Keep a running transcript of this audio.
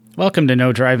Welcome to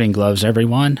No Driving Gloves,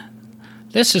 everyone.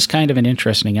 This is kind of an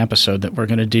interesting episode that we're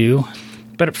going to do,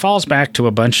 but it falls back to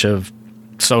a bunch of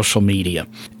social media.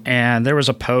 And there was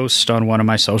a post on one of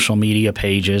my social media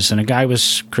pages, and a guy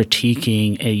was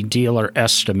critiquing a dealer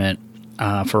estimate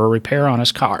for a repair on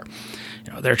his car.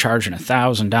 You know, they're charging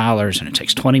 $1,000, and it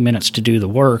takes 20 minutes to do the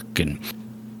work, and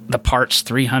the part's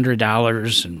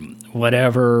 $300 and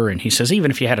whatever. And he says,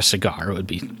 even if you had a cigar, it would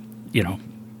be,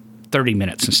 30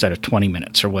 minutes instead of 20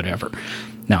 minutes or whatever.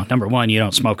 Now, number one, you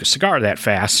don't smoke a cigar that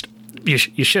fast. You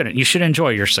shouldn't. You should enjoy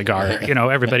your cigar.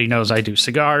 Everybody knows I do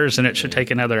cigars, and it should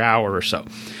take another hour or so.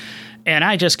 And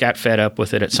I just got fed up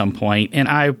with it at some point, and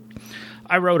I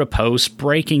wrote a post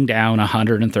breaking down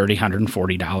 $130,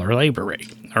 $140 labor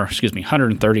rate. Or, $130,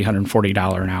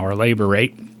 $140 an hour labor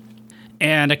rate.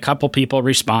 And a couple people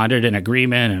responded in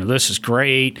agreement, and this is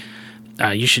great.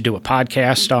 You should do a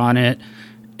podcast on it.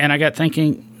 And I got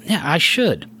thinking, yeah, I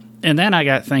should. And then I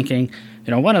got thinking,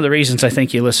 one of the reasons I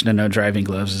think you listen to No Driving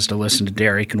Gloves is to listen to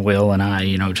Derek and Will and I,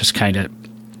 just kind of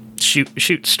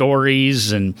shoot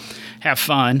stories and have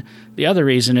fun. The other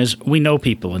reason is we know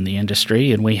people in the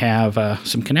industry and we have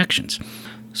some connections.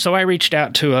 So I reached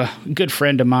out to a good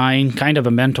friend of mine, kind of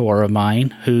a mentor of mine,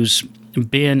 who's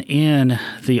been in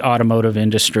the automotive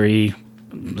industry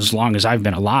as long as I've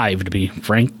been alive, to be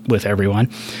frank with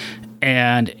everyone.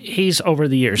 And he's, over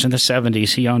the years, in the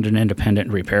 70s, he owned an independent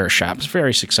repair shop. Was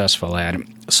very successful at it.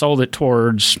 Sold it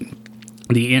towards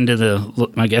the end of the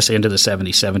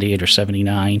 70s, 78 or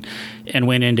 79, and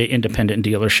went into independent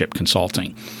dealership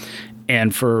consulting.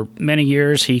 And for many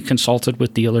years, he consulted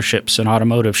with dealerships and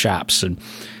automotive shops and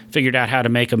figured out how to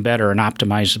make them better and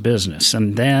optimize the business.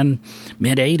 And then,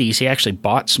 mid-80s, he actually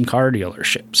bought some car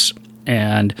dealerships.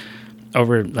 And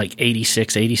over like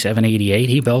 86, 87, 88,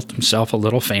 he built himself a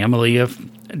little family of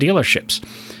dealerships.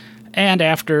 And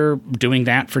after doing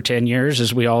that for 10 years,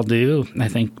 as we all do, I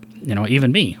think,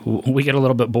 even me, we get a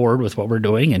little bit bored with what we're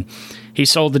doing. And he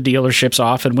sold the dealerships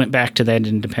off and went back to that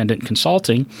independent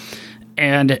consulting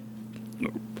and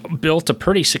built a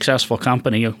pretty successful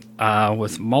company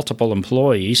with multiple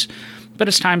employees. But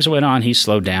as times went on, he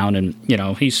slowed down and,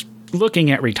 he's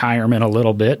looking at retirement a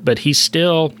little bit, but he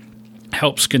still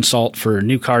helps consult for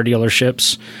new car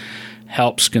dealerships,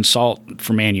 helps consult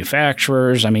for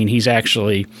manufacturers. I mean, he's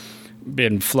actually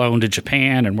been flown to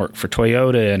Japan and worked for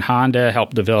Toyota and Honda,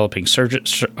 helped developing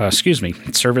service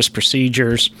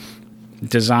procedures,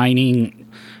 designing.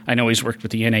 I know he's worked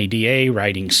with the NADA,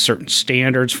 writing certain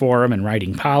standards for them and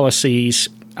writing policies.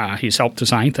 He's helped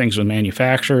design things with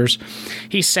manufacturers.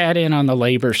 He sat in on the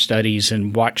labor studies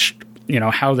and watched,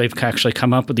 how they've actually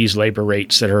come up with these labor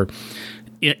rates that are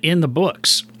in the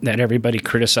books that everybody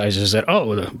criticizes that,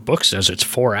 the book says it's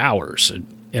 4 hours.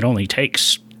 It only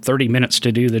takes 30 minutes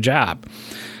to do the job.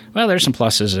 Well, there's some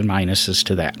pluses and minuses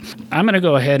to that. I'm going to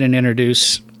go ahead and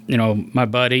introduce, my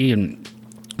buddy and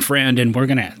friend, and we're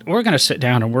gonna sit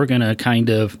down and we're going to kind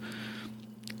of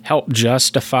help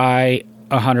justify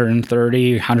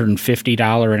 $130,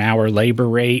 $150 an hour labor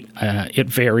rate. It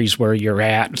varies where you're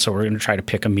at, so we're going to try to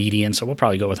pick a median. So we'll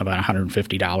probably go with about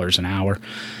 $150 an hour.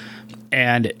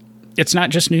 And it's not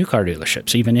just new car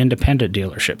dealerships, even independent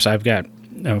dealerships. I've got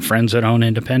friends that own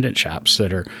independent shops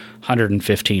that are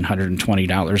 $115,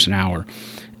 $120 an hour.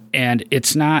 And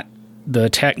it's not the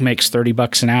tech makes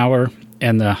 $30 an hour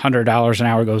and the $100 an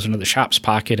hour goes into the shop's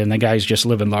pocket and the guy's just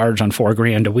living large on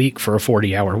 $4,000 a week for a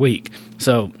 40-hour week.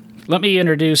 So let me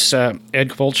introduce Ed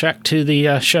Kowalczyk to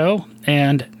the show.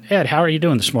 And Ed, how are you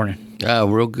doing this morning?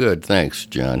 Real good. Thanks,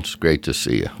 John. It's great to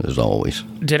see you, as always.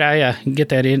 Did I get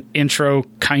that intro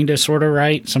kind of, sort of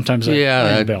right? Sometimes I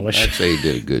embellish. I'd say you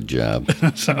did a good job.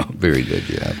 Very good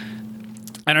job.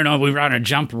 I don't know if we want to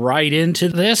jump right into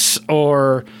this,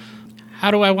 or how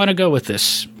do I want to go with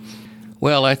this?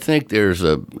 Well, I think there's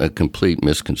a complete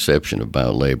misconception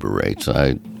about labor rates.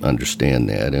 I understand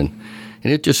that. And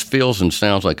it just feels and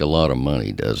sounds like a lot of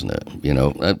money, doesn't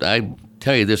it? I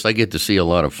tell you this, I get to see a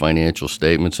lot of financial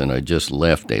statements, and I just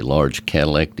left a large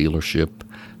Cadillac dealership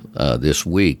this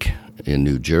week in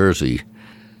New Jersey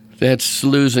that's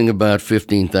losing about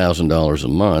 $15,000 a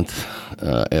month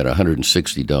at a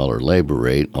 $160 labor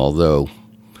rate, although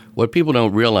what people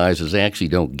don't realize is they actually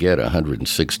don't get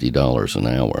 $160 an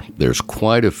hour. There's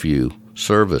quite a few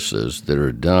services that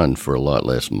are done for a lot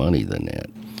less money than that.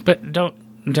 But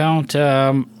don't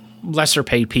lesser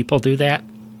paid people do that?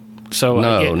 So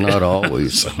no, not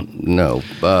always. No.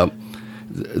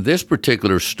 This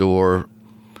particular store,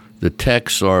 the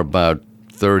techs are about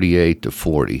 38 to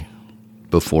 40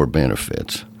 before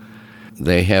benefits.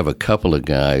 They have a couple of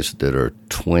guys that are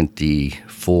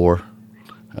 24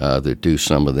 that do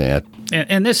some of that.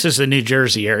 And this is the New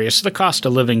Jersey area, so the cost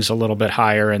of living's a little bit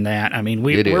higher in that. I mean,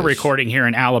 we're recording here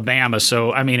in Alabama,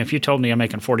 so, I mean, if you told me I'm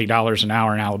making $40 an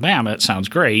hour in Alabama, it sounds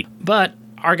great. But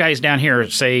our guys down here,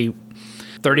 say,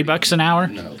 $30 an hour?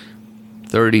 No.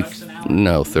 30,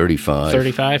 no, 35.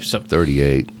 35? So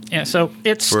 38. Yeah, so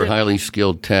it's... For highly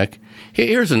skilled tech.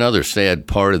 Here's another sad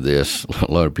part of this, a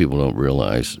lot of people don't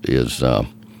realize, is the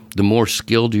more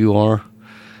skilled you are,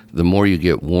 the more you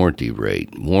get warranty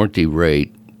rate. Warranty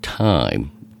rate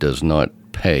time does not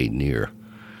pay near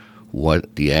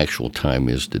what the actual time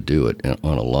is to do it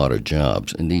on a lot of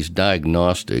jobs. And these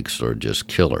diagnostics are just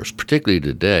killers, particularly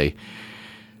today.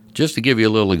 Just to give you a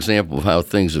little example of how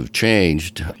things have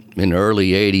changed, in the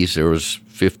early 80s, there was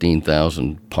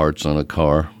 15,000 parts on a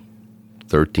car,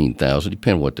 13,000,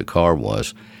 depending on what the car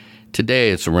was.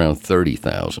 Today, it's around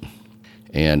 30,000.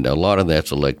 And a lot of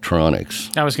that's electronics.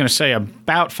 I was going to say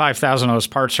about 5,000 of those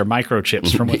parts are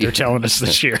microchips from what they're telling us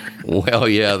this year. Well,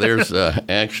 yeah, there's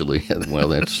actually, well,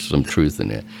 that's some truth in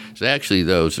that. So actually,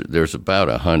 there's about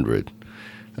 100.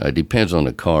 Depends on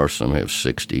the car. Some have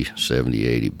 60, 70,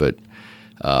 80. But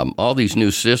all these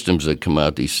new systems that come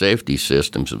out, these safety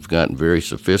systems, have gotten very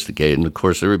sophisticated. And, of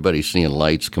course, everybody's seeing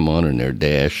lights come on in their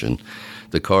dash, and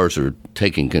the cars are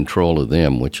taking control of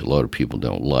them, which a lot of people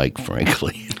don't like,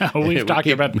 frankly. We've talked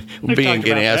about getting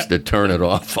asked to turn it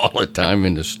off all the time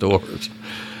in the stores.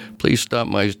 Please stop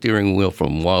my steering wheel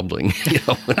from wobbling.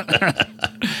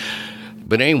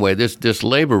 But anyway, this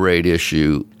labor rate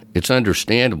issue, it's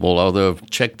understandable, although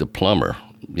check the plumber,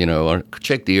 or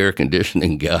check the air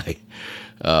conditioning guy.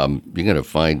 You're going to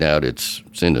find out it's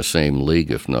in the same league,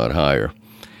 if not higher.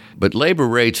 But labor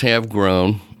rates have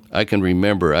grown. I can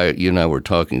remember, you and I were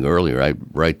talking earlier, I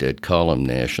write that column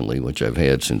nationally, which I've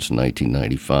had since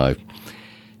 1995.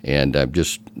 And I've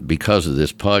just, because of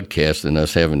this podcast and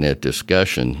us having that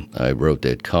discussion, I wrote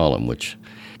that column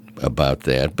about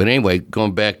that. But anyway,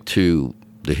 going back to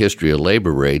the history of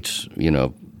labor rates,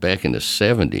 back in the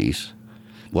 70s,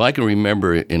 well, I can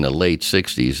remember in the late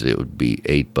 60s, it would be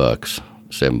 $8,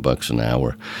 $7 an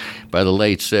hour. By the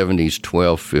late 70s,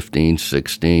 12, 15,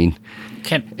 16.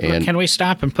 Can we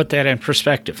stop and put that in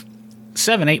perspective?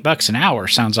 $7-8 an hour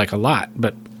sounds like a lot,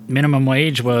 but minimum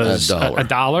wage was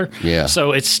 $1. Yeah.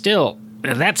 So it's still,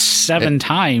 that's 7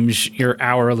 times your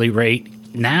hourly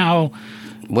rate now.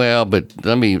 Well, but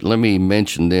let me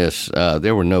mention this.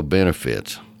 There were no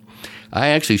benefits. I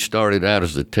actually started out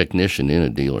as a technician in a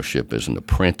dealership as an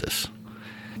apprentice.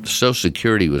 Social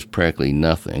Security was practically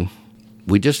nothing.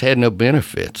 We just had no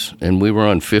benefits, and we were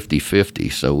on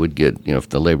 50-50, so we'd get, if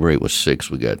the labor rate was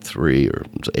 6, we got 3, or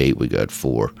it was 8, we got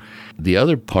 4. The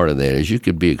other part of that is you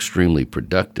could be extremely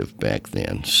productive back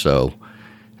then, so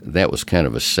that was kind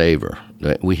of a saver.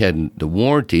 We had the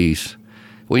warranties.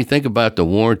 When you think about the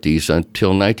warranties, until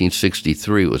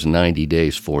 1963, it was 90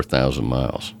 days, 4,000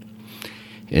 miles.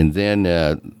 And then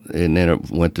it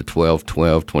went to 12,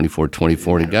 24,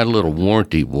 24, and it got a little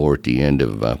warranty war at the end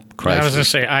of Chrysler. I was going to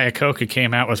say Iacocca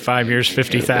came out with 5 years,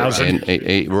 50,000.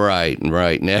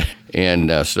 Right.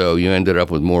 And so you ended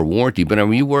up with more warranty. But I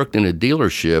mean, you worked in a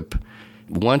dealership.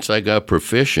 Once I got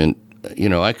proficient,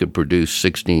 I could produce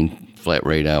 16 flat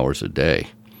rate hours a day.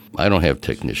 I don't have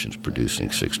technicians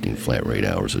producing 16 flat rate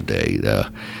hours a day.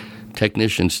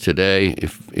 Technicians today,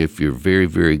 if you're very,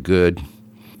 very good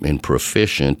and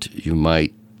proficient, you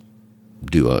might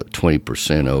do a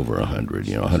 20% over 100,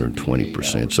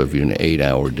 120%. So if you're in an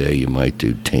 8-hour day, you might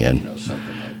do 10,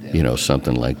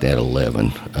 something like that,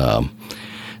 11.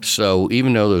 So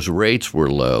even though those rates were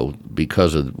low,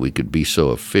 because we could be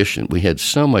so efficient, we had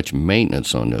so much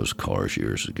maintenance on those cars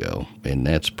years ago, and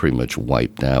that's pretty much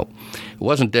wiped out. It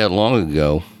wasn't that long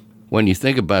ago. When you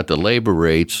think about the labor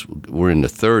rates, we're in the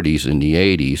 30s and the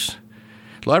 80s.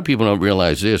 A lot of people don't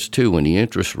realize this, too. When the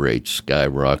interest rates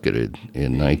skyrocketed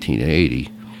in 1980,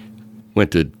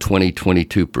 went to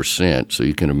 22%, so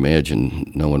you can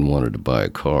imagine no one wanted to buy a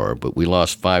car. But we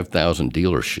lost 5,000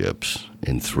 dealerships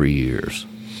in 3 years,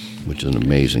 which is an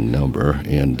amazing number.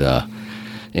 And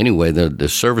anyway, the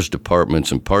service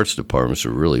departments and parts departments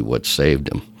are really what saved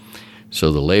them.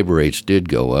 So the labor rates did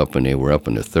go up, and they were up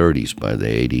in the 30s by the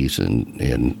 80s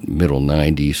and middle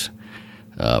 90s.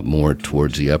 More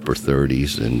towards the upper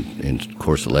 30s, and of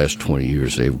course the last 20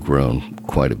 years they've grown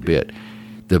quite a bit.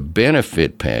 The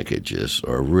benefit packages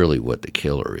are really what the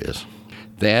killer is.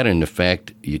 That and the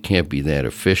fact you can't be that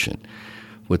efficient.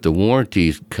 With the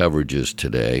warranty coverages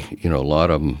today, a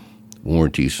lot of them,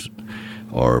 warranties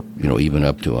are, even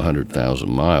up to 100,000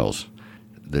 miles.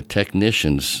 The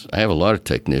technicians, I have a lot of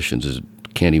technicians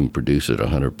that can't even produce at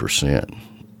 100%.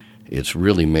 It's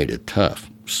really made it tough.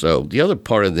 So the other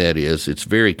part of that is it's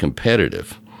very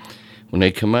competitive. When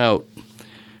they come out,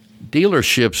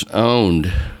 dealerships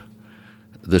owned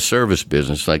the service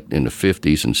business, like in the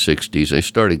 50s and 60s. They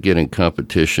started getting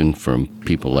competition from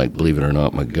people like, believe it or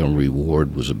not, Montgomery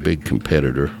Ward was a big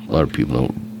competitor. A lot of people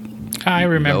don't. I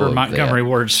remember know Montgomery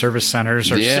Ward Service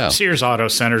Centers, or Sears Auto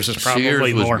Centers is probably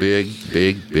Sears was more.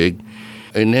 big.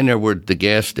 And then there were the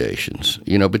gas stations,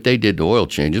 but they did the oil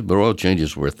changes, but oil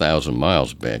changes were 1,000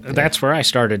 miles back then. That's where I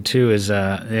started, too, is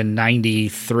in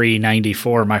 93,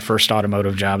 94, my first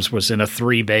automotive jobs was in a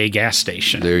 3-bay gas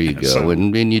station. There you go. So,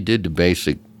 and you did the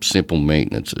basic, simple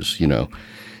maintenances,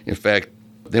 In fact,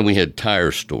 then we had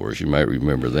tire stores. You might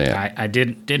remember that. I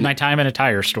did my time in a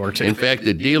tire store, too. In fact,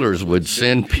 the dealers would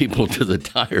send people to the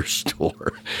tire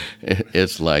store.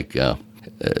 It's like...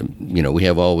 we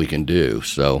have all we can do.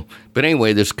 So, but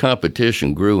anyway, this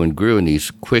competition grew and grew, and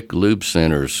these quick lube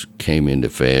centers came into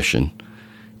fashion.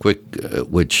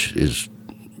 Which is,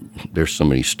 there's so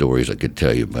many stories I could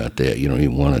tell you about that. You don't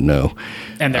even want to know.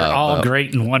 And they're all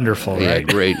great and wonderful, right? Yeah,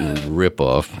 great and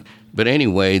rip-off. But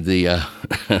anyway,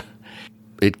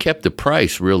 it kept the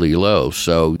price really low.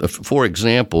 So, for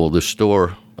example, the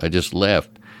store I just left,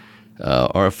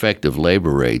 our effective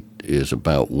labor rate is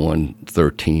about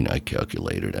 113, I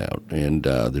calculated out. And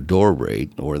the door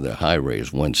rate, or the high rate,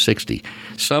 is 160.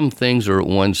 Some things are at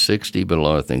 160, but a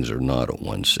lot of things are not at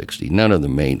 160. None of the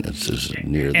maintenance is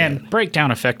near that. And break down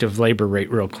effective labor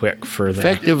rate real quick for the...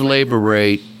 Effective labor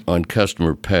rate on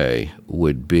customer pay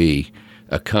would be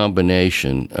a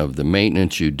combination of the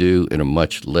maintenance you do at a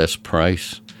much less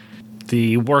price.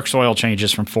 The works oil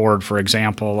changes from Ford, for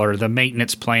example, or the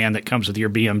maintenance plan that comes with your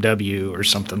BMW or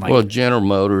something like that. Well, General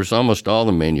Motors, almost all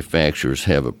the manufacturers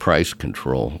have a price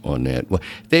control on that. Well,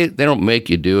 they don't make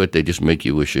you do it. They just make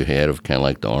you wish you had it, kind of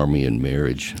like the Army and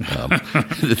marriage.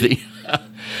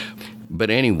 But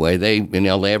anyway,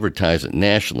 they'll advertise it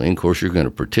nationally. And of course, you're going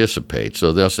to participate.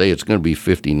 So they'll say it's going to be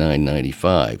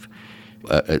 $59.95.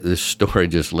 This story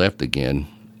just left again.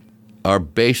 Our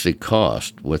basic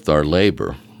cost with our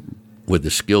labor, with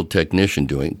the skilled technician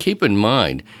doing. Keep in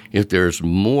mind, if there's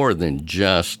more than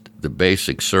just the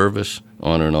basic service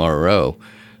on an RO,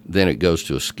 then it goes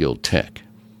to a skilled tech.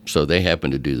 So they happen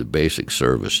to do the basic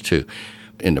service too.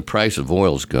 And the price of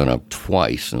oil has gone up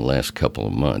twice in the last couple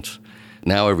of months.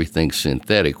 Now everything's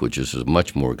synthetic, which is a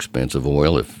much more expensive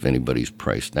oil if anybody's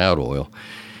priced out oil.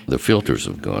 The filters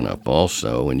have gone up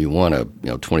also, and you want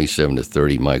a 27 to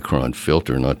 30 micron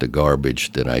filter, not the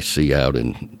garbage that I see out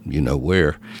in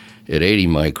where. At 80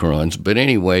 microns. But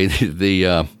anyway,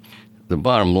 the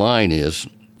bottom line is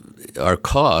our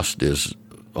cost is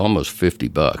almost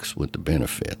 $50 with the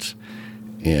benefits.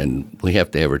 And we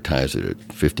have to advertise it at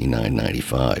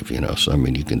 $59.95, So,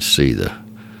 you can see the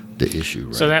issue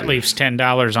right So that there. leaves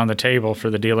 $10 on the table for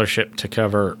the dealership to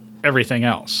cover everything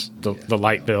else, the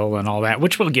light bill and all that,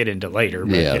 which we'll get into later.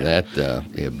 But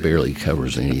that barely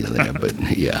covers any of that.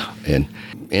 But, yeah.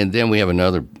 And then we have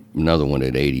another one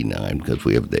at 89 because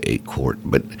we have the 8-quart.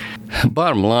 But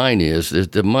bottom line is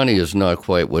that the money is not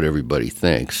quite what everybody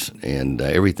thinks, and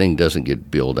everything doesn't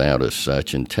get billed out as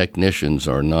such. And technicians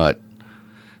are not.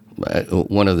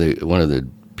 One of the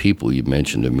people you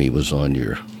mentioned to me was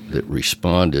that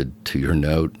responded to your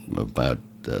note about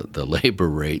the labor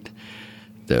rate,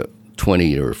 the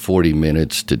 20 or 40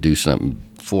 minutes to do something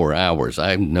 4 hours.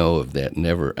 I know of that.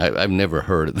 I've never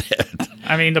heard of that.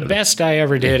 The best I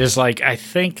ever did is I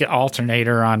think the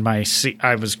alternator on my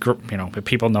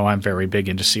people know I'm very big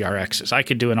into CRXs. I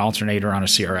could do an alternator on a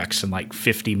CRX in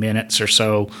 50 minutes or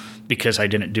so because I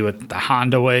didn't do it the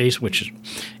Honda ways,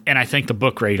 and I think the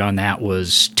book rate on that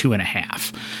was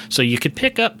 2.5. So you could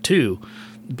pick up 2,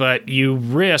 but you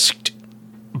risked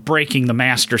breaking the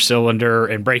master cylinder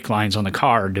and brake lines on the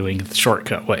car doing it the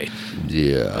shortcut way.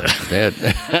 Yeah,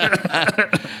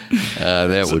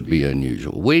 that would be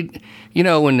unusual. In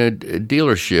the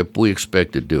dealership, we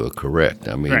expect to do it correct.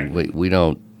 Right. We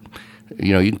don't,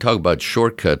 you can talk about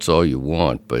shortcuts all you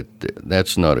want, but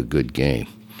that's not a good game.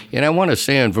 And I want to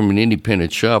say, from an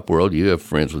independent shop world, you have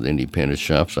friends with independent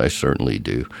shops. I certainly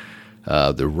do.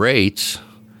 The rates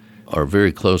are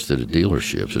very close to the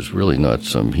dealerships. It's really not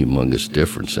some humongous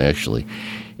difference, actually.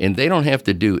 And they don't have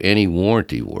to do any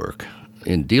warranty work.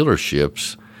 In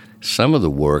dealerships, some of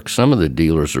the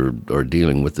dealers are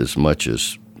dealing with as much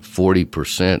as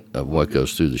 40% of what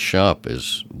goes through the shop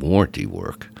is warranty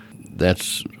work. A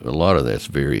lot of that's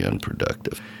very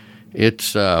unproductive.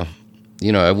 It's,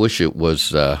 I wish it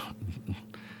was, I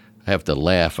have to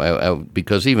laugh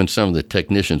because even some of the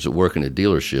technicians that work in a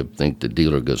dealership think the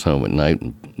dealer goes home at night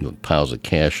and piles of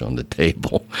cash on the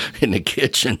table in the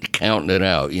kitchen counting it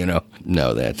out.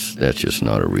 No, that's just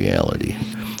not a reality.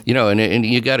 And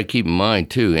you got to keep in mind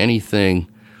too, anything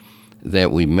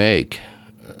that we make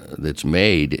that's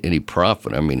made, any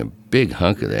profit, I mean, a big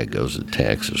hunk of that goes to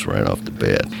taxes right off the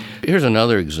bat. Here's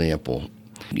another example.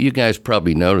 You guys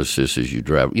probably notice this as you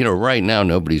drive. Right now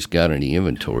nobody's got any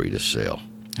inventory to sell.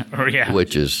 Oh, yeah.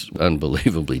 Which is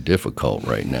unbelievably difficult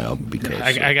right now because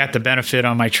I got the benefit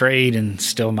on my trade, and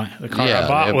still the car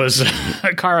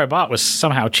I bought was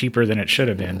somehow cheaper than it should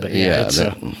have been. But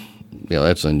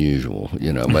that's unusual,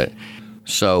 But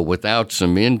so without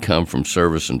some income from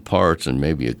service and parts and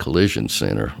maybe a collision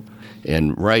center,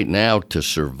 and right now to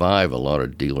survive, a lot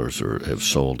of dealers have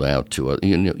sold out to.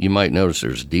 You might notice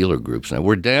there's dealer groups now.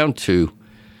 We're down to.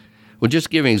 Well,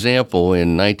 just give an example,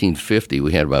 in 1950,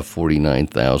 we had about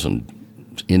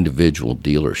 49,000 individual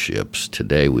dealerships.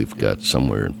 Today, we've got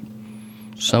somewhere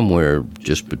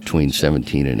just between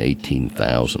 17 and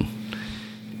 18,000.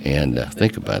 And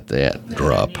think about that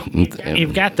drop.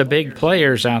 You've got the big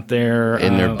players out there.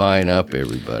 And they're buying up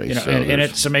everybody. And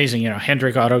it's amazing.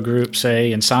 Hendrick Auto Group,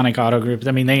 say, and Sonic Auto Group.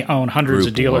 I mean, they own hundreds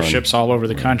of dealerships all over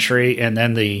the country. And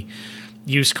then the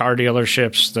used car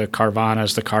dealerships, the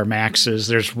Carvanas, the CarMaxes.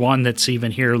 There's one that's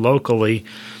even here locally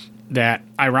that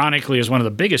ironically is one of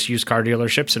the biggest used car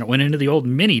dealerships, and it went into the old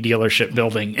mini dealership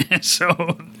building.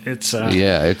 So it's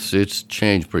it's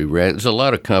changed pretty rapidly. There's a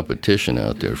lot of competition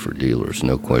out there for dealers,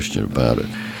 no question about it.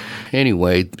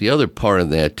 Anyway, the other part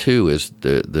of that too is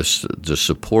the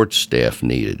support staff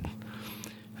needed,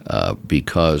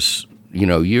 because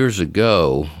years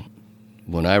ago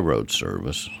when I rode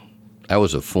service, I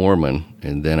was a foreman,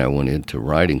 and then I went into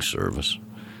riding service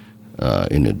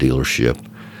in a dealership.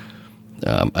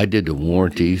 I did the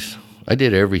warranties. I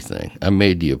did everything. I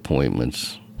made the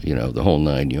appointments, the whole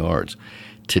 9 yards.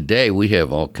 Today, we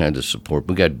have all kinds of support.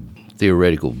 We got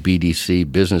theoretical BDC,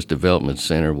 Business Development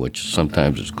Center, which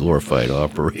sometimes is glorified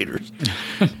operators.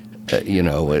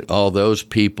 All those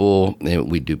people,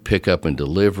 and we do pickup and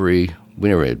delivery. We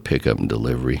never had pickup and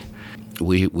delivery.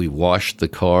 We washed the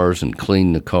cars and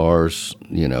cleaned the cars,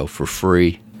 for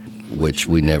free, which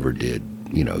we never did,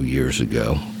 years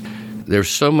ago. There's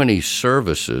so many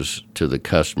services to the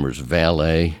customers,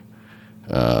 valet,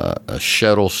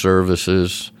 shuttle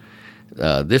services.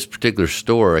 This particular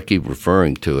store, I keep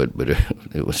referring to it, but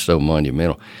it was so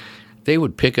monumental. They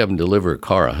would pick up and deliver a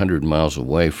car 100 miles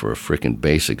away for a freaking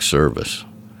basic service,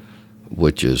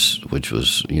 which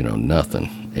was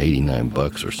nothing,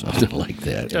 $89 or something like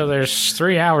that. So there's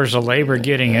 3 hours of labor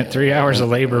getting it, 3 hours of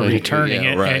labor returning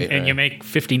it, right, and you make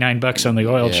 $59 on the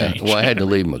oil change. Well, I had to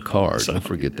leave my car. Don't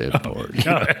forget that part.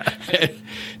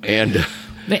 And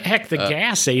heck, the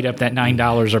gas ate up that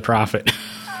 $9 of profit.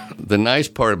 The nice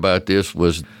part about this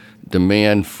was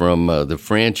demand from the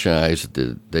franchise.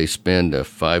 They spend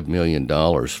 $5 million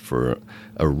for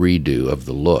a redo of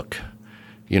the look.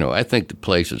 I think the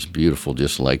place is beautiful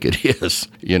just like it is,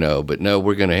 but no,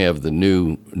 we're going to have the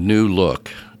new look,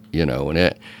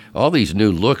 and all these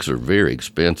new looks are very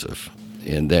expensive.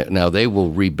 And now they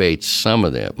will rebate some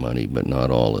of that money, but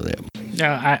not all of them.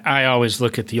 Yeah, I always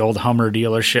look at the old Hummer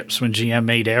dealerships when GM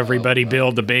made everybody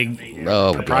build the big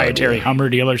proprietary Hummer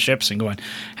dealerships and going,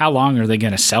 how long are they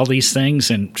going to sell these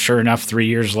things? And sure enough, 3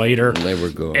 years later, they were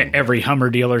gone. Every Hummer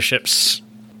dealerships,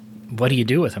 what do you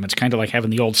do with them? It's kind of like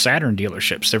having the old Saturn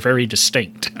dealerships. They're very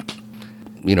distinct.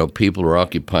 People are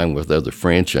occupying with other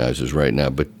franchises right now,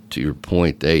 but to your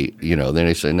point, then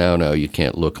they say, no, you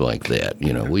can't look like that.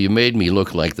 Well, you made me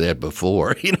look like that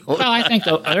before. Well, I think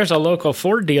there's a local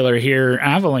Ford dealer here.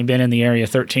 I've only been in the area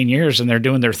 13 years, and they're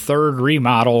doing their third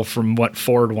remodel from what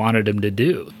Ford wanted them to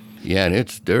do. Yeah, and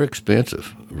they're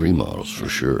expensive remodels for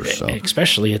sure. So.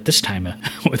 Especially at this time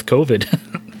with COVID.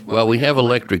 Well, we have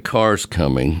electric cars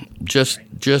coming. Just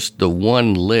the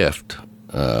one lift.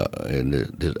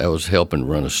 And I was helping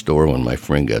run a store when my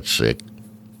friend got sick,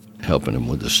 helping him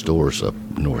with the stores up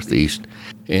northeast.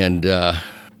 And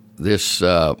this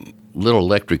little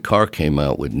electric car came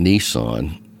out with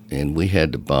Nissan, and we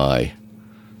had to buy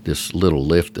this little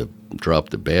lift to drop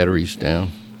the batteries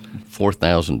down,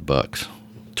 $4,000.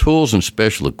 Tools and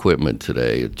special equipment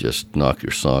today just knock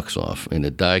your socks off. And the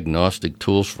diagnostic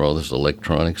tools for all this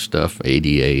electronic stuff,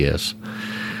 ADAS,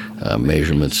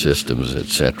 measurement systems,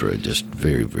 etc., just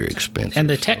very, very expensive. And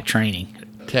the tech training.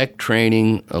 Tech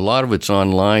training, a lot of it's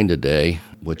online today,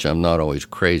 which I'm not always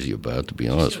crazy about, to be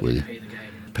honest with you.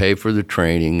 Pay for the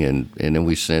training, and then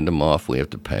we send them off. We have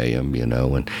to pay them,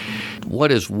 And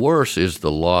what is worse is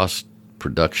the lost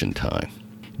production time.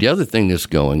 The other thing that's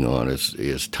going on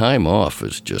is time off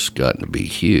has just gotten to be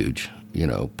huge.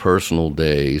 Personal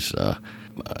days.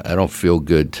 I don't feel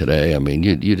good today. I mean,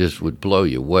 you just would blow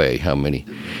you away how many.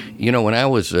 When I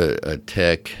was a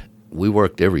tech, we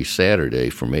worked every Saturday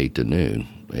from 8 to noon.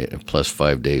 plus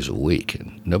 5 days a week.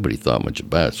 And nobody thought much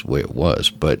about it. It's the way it was.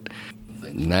 But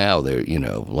now,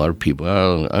 a lot of people,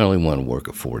 I only want to work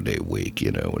a 4-day week,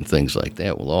 and things like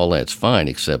that. Well, all that's fine,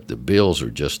 except the bills are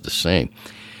just the same.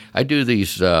 I do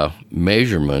these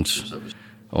measurements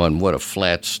on what a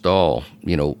flat stall,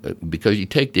 because you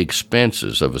take the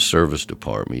expenses of a service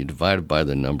department, you divide it by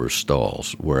the number of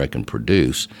stalls where I can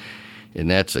produce,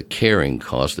 and that's a carrying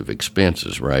cost of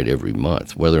expenses, right, every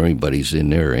month, whether anybody's in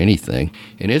there or anything.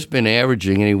 And it's been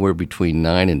averaging anywhere between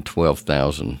 $9,000 and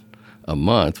 $12,000 a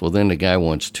month. Well, then the guy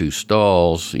wants 2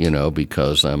 stalls,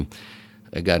 because I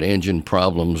got engine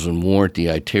problems and warranty.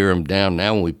 I tear them down.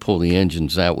 Now when we pull the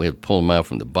engines out, we have to pull them out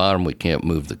from the bottom. We can't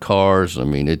move the cars. I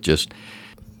mean, it just,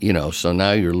 so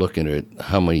now you're looking at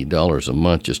how many dollars a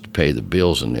month just to pay the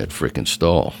bills in that frickin'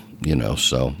 stall,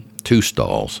 so 2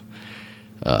 stalls.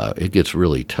 It gets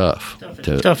really tough.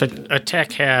 So if a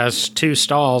tech has 2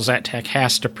 stalls, that tech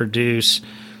has to produce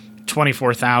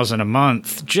 $24,000 a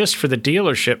month just for the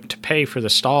dealership to pay for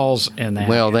the stalls and that.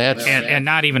 Well, that's and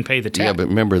not even pay the tech. Yeah, but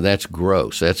remember, that's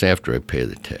gross. That's after I pay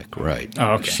the tech, right?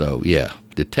 Oh, okay. So yeah,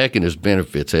 the tech and his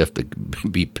benefits have to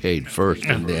be paid first,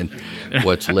 and then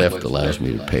what's left allows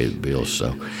me to pay the bills.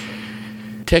 So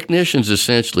technicians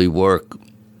essentially work,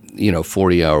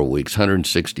 40-hour weeks,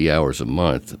 160 hours a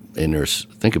month, and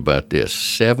think about this,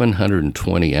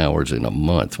 720 hours in a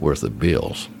month worth of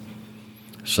bills.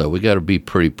 So we got to be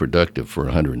pretty productive for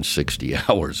 160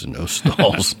 hours in those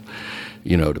stalls,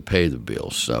 to pay the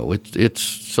bills. So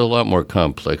it's a lot more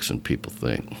complex than people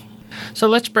think. So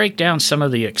let's break down some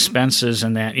of the expenses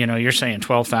in that. You're saying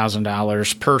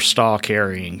 $12,000 per stall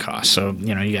carrying cost. So,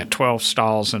 you got 12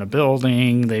 stalls in a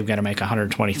building. They've got to make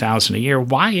 $120,000 a year.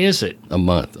 Why is it? A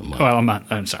month. Well, a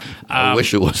month. I'm sorry. I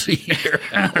wish it was a year.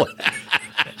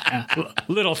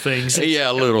 Little things. Yeah,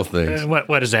 little things.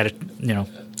 What is that?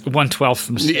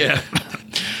 1/12 mistake. Yeah.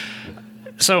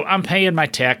 So I'm paying my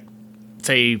tech,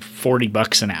 say,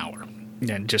 $40 an hour,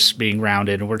 and just being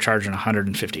rounded, and we're charging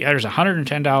 $150. There's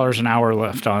 $110 an hour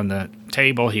left on the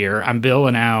table here. I'm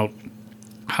billing out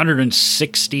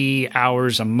 160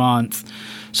 hours a month.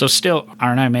 So still,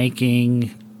 aren't I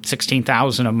making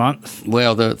 $16,000 a month?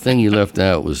 Well, the thing you left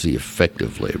out was the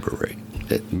effective labor rate.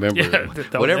 Remember,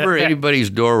 whatever anybody's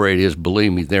door rate is,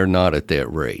 believe me, they're not at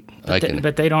that rate.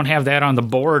 But they don't have that on the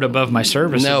board above my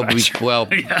service. No, well,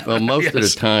 most of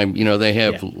the time, they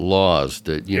have laws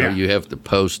that, you have to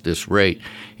post this rate,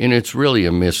 and it's really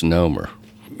a misnomer.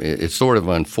 It's sort of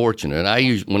unfortunate.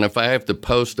 If I have to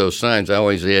post those signs, I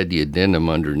always add the addendum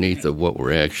underneath of what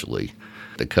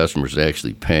the customer's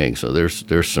actually paying. So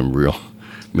there's some real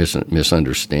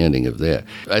misunderstanding of that.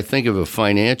 I think of a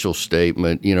financial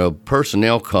statement,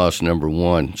 personnel costs, number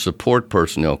one, support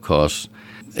personnel costs.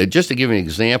 Just to give an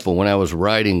example, when I was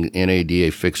writing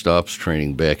NADA fixed ops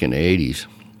training back in the 80s,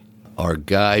 our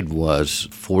guide was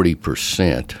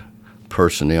 40%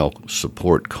 personnel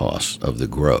support costs of the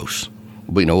gross.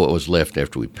 But what was left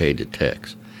after we paid the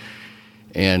techs.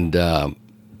 And,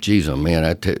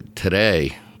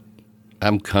 today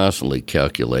I'm constantly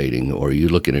calculating, or you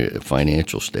looking at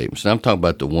financial statements. And I'm talking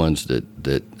about the ones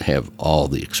that have all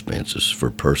the expenses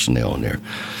for personnel in there.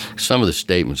 Some of the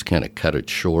statements kind of cut it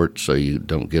short so you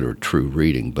don't get a true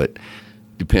reading, but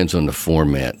depends on the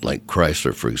format. Like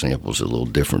Chrysler, for example, is a little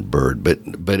different bird.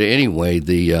 But anyway,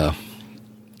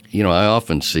 I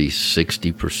often see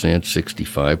 60%,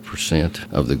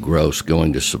 65% of the gross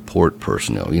going to support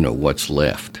personnel, what's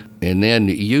left. And then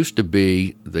it used to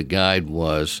be the guide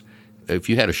was, if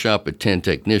you had a shop with 10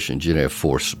 technicians, you'd have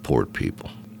 4 support people,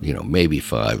 maybe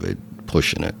 5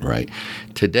 pushing it, right?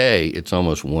 Today, it's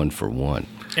almost 1 for 1.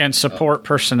 And support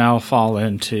personnel fall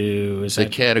into the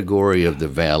category of the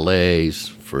valets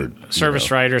for service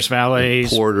writers,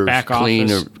 valets, porters, back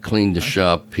clean the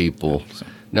shop people.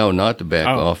 No, not the back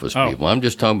office people. I'm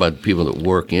just talking about the people that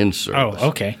work in service. Oh,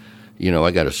 okay.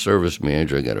 I got a service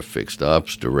manager, I got a fixed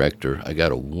ops director, I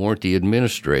got a warranty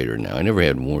administrator now. I never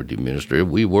had a warranty administrator.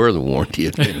 We were the warranty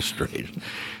administrators.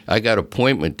 I got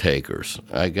appointment takers.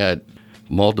 I got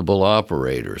multiple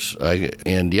operators.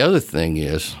 And the other thing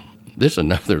is, this is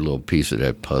another little piece of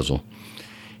that puzzle.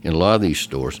 In a lot of these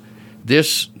stores,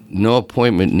 this no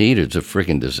appointment needed is a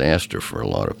freaking disaster for a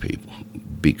lot of people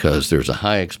because there's a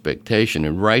high expectation,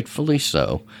 and rightfully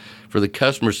so, for the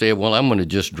customer to say, well, I'm going to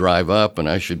just drive up and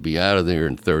I should be out of there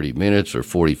in 30 minutes or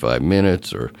 45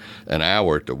 minutes or an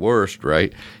hour at the worst,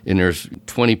 right? And there's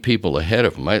 20 people ahead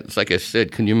of them. It's like I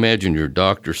said, can you imagine your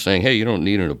doctor saying, hey, you don't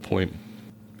need an appointment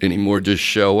anymore, just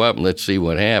show up and let's see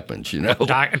what happens,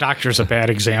 Doctor's a bad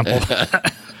example.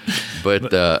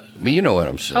 But you know what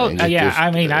I'm saying.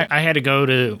 I had to go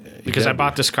to, because I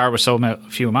bought this car with so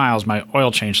few miles, my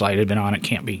oil change light had been on. It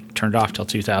can't be turned off till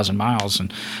 2,000 miles.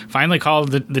 And finally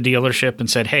called the dealership and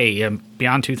said, hey,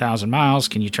 beyond 2,000 miles,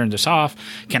 can you turn this off?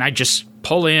 Can I just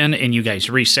pull in and you guys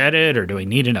reset it, or do I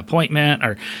need an appointment?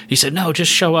 Or he said, no,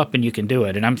 just show up and you can do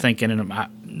it. And I'm thinking in the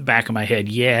back of my head,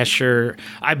 yeah, sure.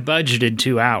 I budgeted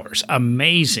 2 hours.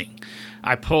 Amazing.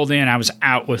 I pulled in. I was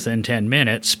out within 10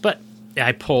 minutes, but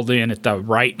I pulled in at the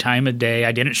right time of day.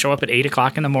 I didn't show up at 8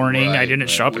 o'clock in the morning. I didn't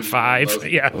show up at 5.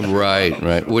 Yeah.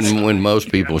 Right. When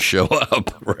most people show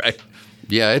up, right.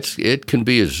 Yeah, it can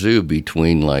be a zoo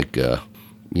between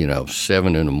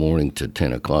 7 in the morning to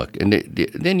 10 o'clock. And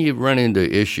then you run into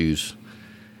issues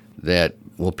that,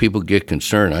 well, people get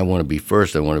concerned. I want to be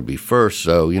first. So,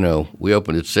 we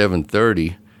opened at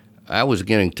 7:30. I was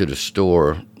getting to the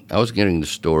store at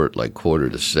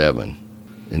 6:45,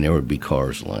 and there would be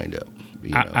cars lined up.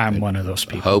 I'm one of those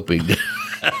people. Hoping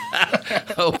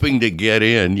to get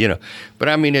in, But,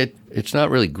 I mean, it's not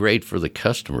really great for the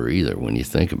customer either when you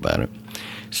think about it.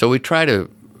 So we try to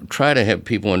have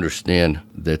people understand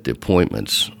that the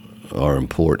appointments are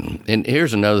important. And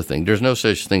here's another thing. There's no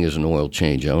such thing as an oil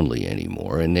change only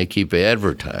anymore, and they keep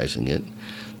advertising it.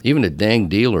 Even the dang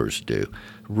dealers do.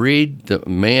 Read the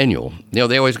manual.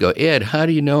 They always go, Ed, how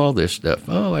do you know all this stuff?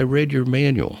 Oh, I read your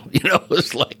manual.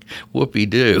 It's like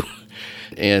whoopee-doo.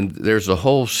 And there's a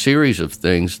whole series of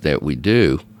things that we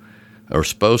do, or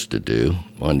supposed to do,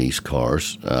 on these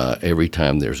cars every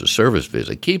time there's a service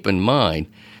visit. Keep in mind,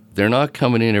 they're not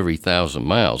coming in every 1,000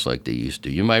 miles like they used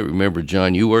to. You might remember,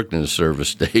 John, you worked in a service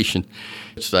station.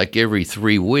 It's like every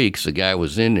 3 weeks, a guy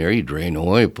was in there, he drained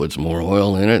oil, put some more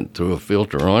oil in it, threw a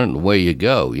filter on it, and away you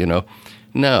go,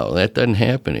 No, that doesn't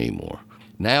happen anymore.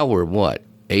 Now we're,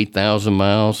 8,000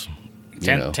 miles?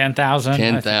 10,000.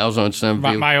 10,000 on some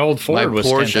vehicles. My old Ford was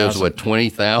 10,000. My Porsche is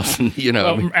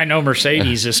 20,000, I know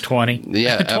Mercedes is 20.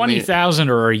 Yeah. 20,000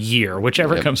 or a year,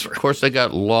 whichever comes first. Of course, they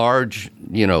got large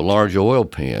oil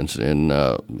pans and,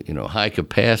 high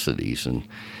capacities. And,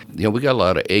 we got a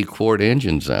lot of 8-quart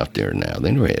engines out there now.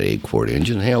 They never had 8-quart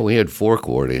engines. Hell, we had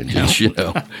 4-quart engines,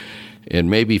 and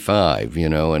maybe 5,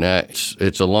 and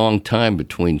it's a long time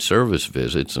between service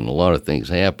visits, and a lot of things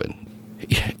happen.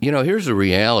 Here's the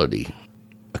reality.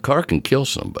 A car can kill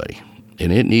somebody,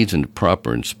 and it needs a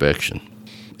proper inspection.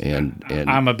 And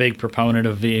I'm a big proponent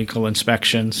of vehicle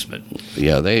inspections, but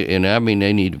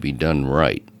they need to be done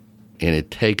right, and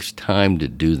it takes time to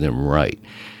do them right.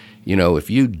 If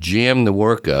you jam the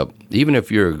work up, even if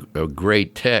you're a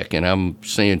great tech, and I'm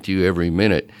saying to you every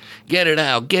minute, get it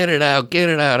out,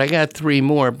 I got 3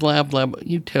 more, blah, blah, blah.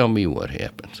 You tell me what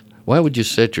happens. Why would you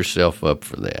set yourself up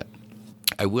for that?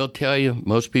 I will tell you,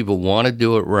 most people want to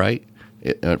do it right.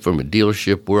 From a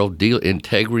dealership world,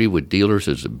 integrity with dealers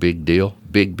is a big deal,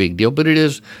 big deal, but it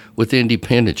is with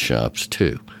independent shops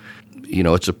too.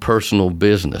 It's a personal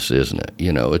business, isn't it?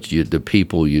 It's the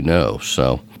people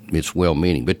so it's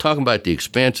well-meaning. But talking about the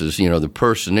expenses, the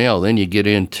personnel, then you get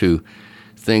into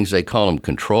things, they call them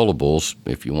controllables,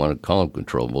 if you want to call them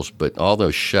controllables, but all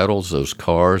those shuttles, those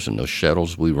cars and those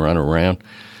shuttles we run around,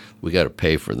 we got to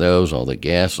pay for those, all the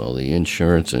gas, all the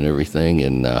insurance and everything,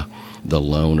 and the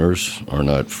loaners are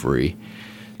not free.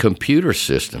 Computer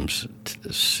systems,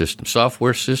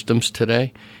 software systems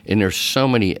today, and there's so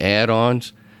many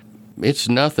add-ons. It's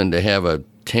nothing to have a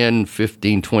 $10,000,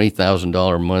 $15,000,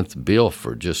 $20,000 a month bill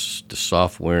for just the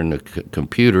software and the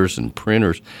computers and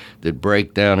printers that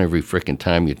break down every freaking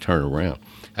time you turn around.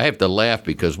 I have to laugh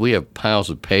because we have piles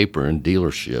of paper in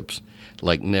dealerships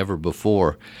like never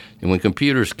before. And when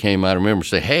computers came out, I remember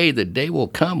saying, hey, the day will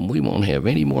come, we won't have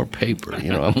any more paper.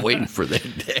 I'm waiting for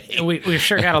that day. We've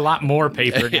sure got a lot more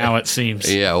paper now, it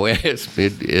seems. Yeah, well, it's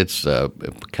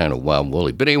kind of wild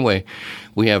woolly. But anyway,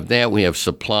 we have that. We have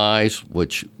supplies,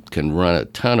 which can run a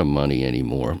ton of money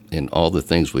anymore, and all the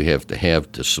things we have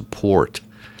to support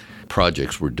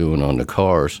projects we're doing on the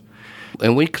cars.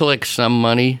 And we collect some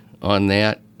money on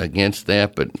that, against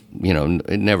that, but,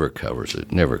 it never covers it,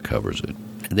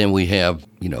 Then we have,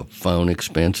 phone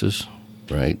expenses,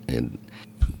 right? And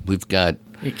we've got...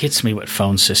 It gets me what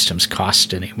phone systems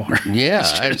cost anymore. Yeah,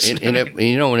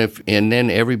 and then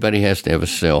everybody has to have a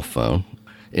cell phone,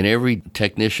 and every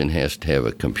technician has to have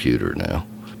a computer now.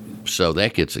 So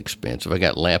that gets expensive. I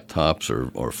got laptops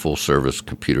or full-service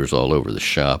computers all over the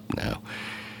shop now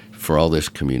for all this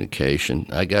communication.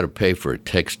 I got to pay for a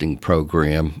texting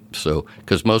program,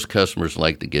 because most customers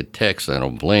like to get texts. I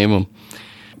don't blame them.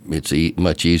 It's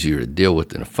much easier to deal with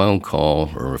than a phone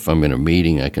call, or if I'm in a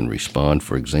meeting, I can respond,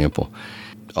 for example.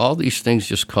 All these things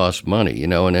just cost money,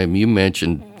 and you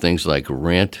mentioned things like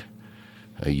rent.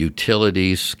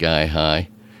 Utilities, sky high.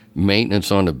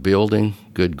 Maintenance on the building,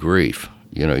 good grief.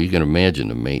 You can imagine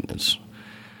the maintenance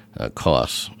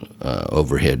costs,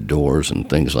 overhead doors and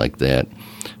things like that,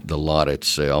 the lot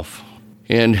itself.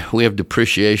 And we have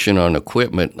depreciation on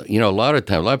equipment. A lot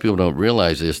of people don't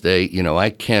realize this. I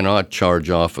cannot charge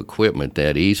off equipment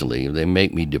that easily. They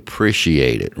make me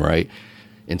depreciate it, right?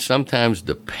 And sometimes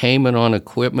the payment on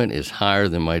equipment is higher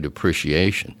than my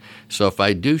depreciation. So if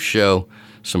I do show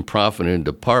some profit in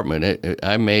the department,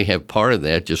 I may have part of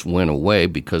that just went away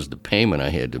because the payment I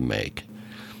had to make.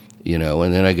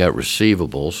 And then I got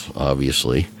receivables,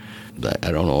 obviously.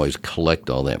 I don't always collect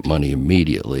all that money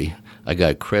immediately. I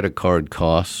got credit card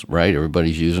costs, right?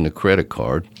 Everybody's using a credit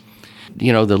card.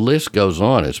 The list goes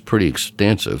on. It's pretty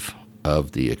extensive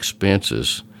of the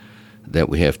expenses that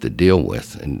we have to deal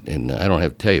with. And I don't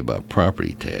have to tell you about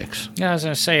property tax. Yeah, I was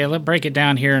going to say, let's break it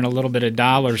down here in a little bit of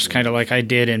dollars, kind of like I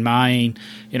did in mine.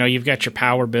 You've got your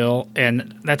power bill,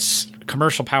 and that's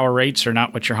commercial power rates are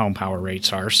not what your home power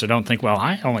rates are. So don't think, well,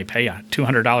 I only pay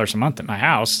 $200 a month at my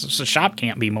house. So the shop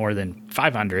can't be more than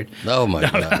 $500. Oh, my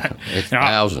God. It's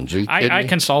thousands. Are you kidding I me?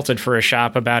 consulted for a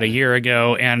shop about a year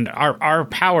ago, and our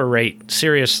power rate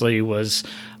seriously was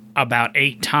about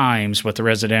 8 times what the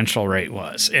residential rate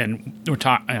was. And we're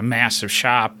talking a massive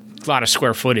shop, a lot of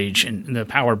square footage, and the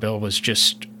power bill was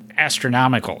just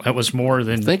astronomical. It was more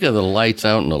than... Think of the lights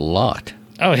out in the lot.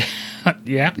 Oh,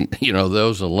 yeah.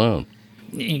 Those alone.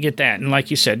 You get that. And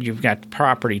like you said, you've got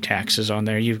property taxes on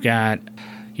there. You've got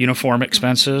uniform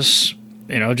expenses,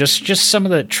 just some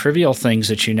of the trivial things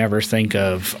that you never think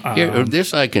of. Here,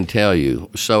 this I can tell you.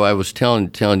 So I was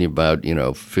telling you about,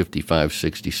 55,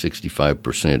 60,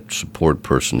 65% support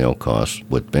personnel costs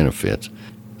with benefits.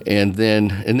 And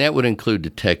that would include the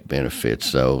tech benefits.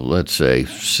 So let's say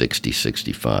 60,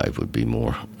 65 would be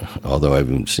more, although I've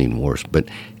even seen worse. But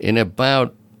in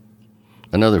about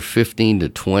another 15 to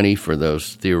 20 for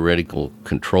those theoretical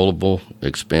controllable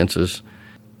expenses,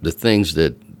 the things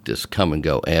that just come and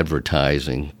go,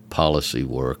 advertising, policy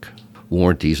work,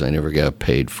 warranties I never got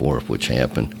paid for, which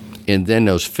happened. And then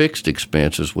those fixed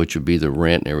expenses, which would be the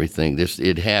rent and everything,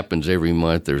 it happens every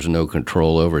month. There's no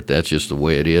control over it. That's just the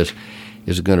way it is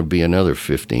going to be another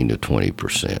 15 to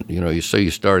 20%. So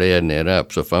you start adding that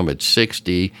up. So if I'm at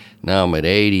 60, now I'm at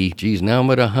 80, geez, now I'm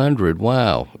at 100.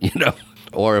 Wow,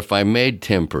 Or if I made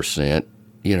 10%,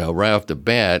 right off the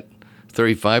bat,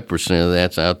 35% of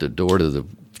that's out the door to the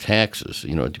taxes.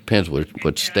 It depends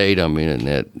what state I'm in and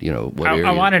that, what area.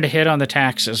 I wanted to hit on the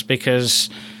taxes because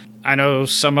I know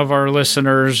some of our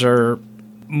listeners are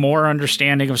more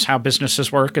understanding of how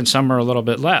businesses work and some are a little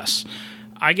bit less.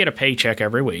 I get a paycheck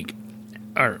every week,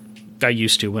 or I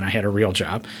used to when I had a real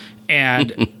job,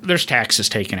 and there's taxes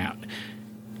taken out.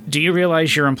 Do you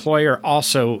realize your employer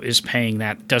also is paying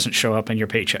that? Doesn't show up in your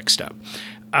paycheck stub.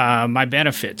 My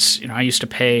benefits, I used to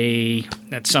pay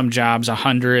at some jobs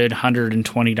 $100,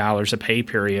 $120 a pay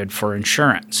period for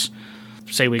insurance.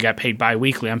 Say we got paid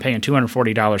biweekly, I'm paying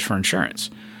 $240 for insurance.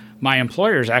 My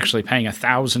employer is actually paying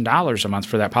 $1,000 a month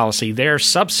for that policy. They're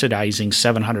subsidizing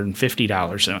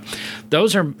 $750.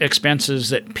 Those are expenses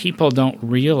that people don't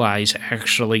realize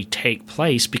actually take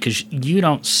place because you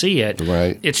don't see it.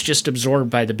 Right. It's just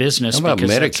absorbed by the business. How about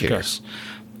because Medicare?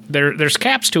 There's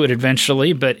caps to it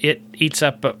eventually, but it eats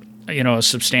up a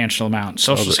substantial amount.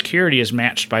 Social Security is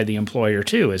matched by the employer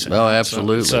too, isn't it? Oh,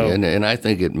 absolutely. So, and I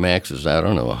think it maxes out,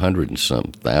 100 and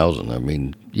something thousand. I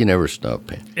mean, you never stop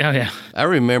paying. Oh, yeah. I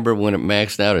remember when it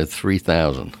maxed out at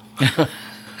 3,000.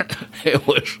 It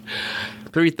was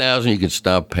 3,000 you could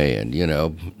stop paying,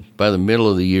 By the middle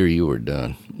of the year you were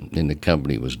done and the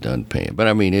company was done paying. But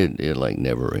I mean, it like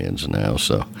never ends now.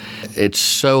 So it's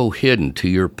so hidden, to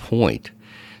your point.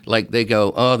 Like they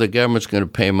go, oh, the government's going to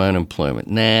pay my unemployment.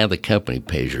 Nah, the company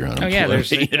pays your unemployment. Oh, yeah,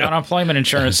 there's unemployment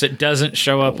insurance that doesn't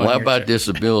show up on What your about check.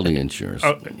 disability insurance?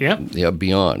 Oh, yeah. Yeah,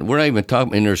 beyond. We're not even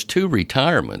talking, and there's 2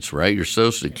 retirements, right? Your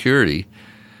Social Security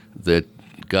that,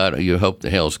 God, you hope the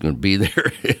hell's going to be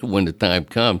there when the time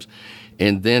comes.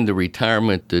 And then the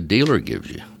retirement the dealer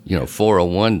gives you,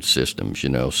 401 systems,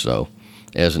 so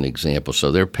as an example.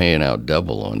 So they're paying out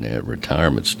double on that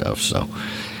retirement stuff. So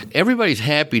everybody's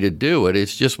happy to do it.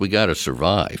 It's just we got to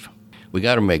survive. We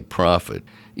got to make profit.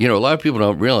 A lot of people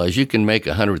don't realize you can make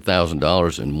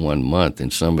 $100,000 in 1 month in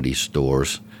some of these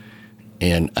stores,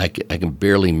 and I can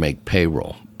barely make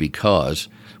payroll because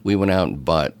we went out and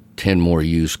bought 10 more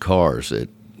used cars at,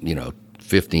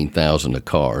 $15,000 a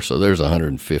car. So there's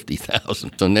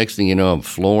 $150,000. So next thing you know, I'm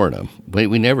flooring them. But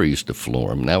we never used to floor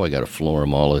them. Now I got to floor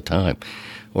them all the time.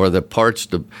 Or the parts,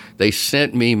 they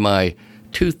sent me my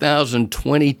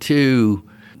 2022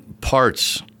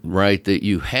 parts right, that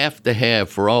you have to have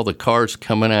for all the cars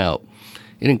coming out.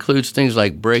 It includes things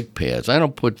like brake pads. I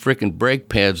don't put frickin' brake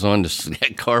pads on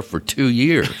that car for 2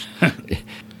 years.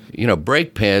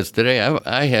 Brake pads today.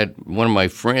 I had one of my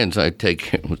friends. I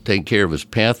take care of his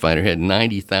Pathfinder. Had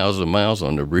 90,000 miles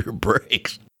on the rear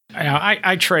brakes.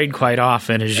 I trade quite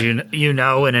often, as you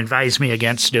know, and advise me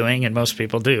against doing, and most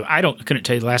people do. Couldn't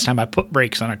tell you the last time I put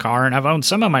brakes on a car, and I've owned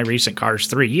some of my recent cars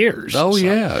 3 years. Oh, so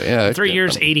yeah. 3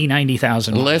 years, 80,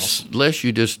 90,000 miles. Unless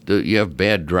you just you have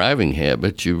bad driving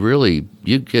habits,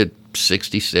 you get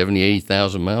 60, 70,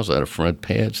 80,000 miles out of front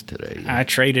pads today.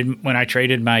 When I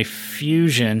traded my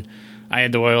Fusion, I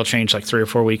had the oil change like 3 or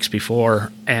 4 weeks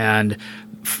before, and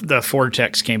the Ford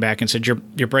techs came back and said, your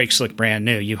brakes look brand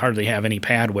new. You hardly have any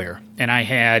pad wear. And I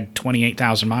had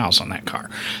 28,000 miles on that car.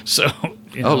 So,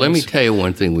 let me tell you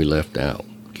one thing we left out,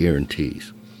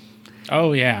 guarantees.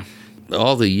 Oh, yeah.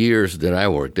 All the years that I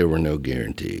worked, there were no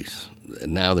guarantees.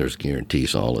 Now there's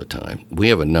guarantees all the time. We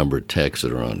have a number of techs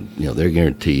that are on, they're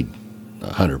guaranteed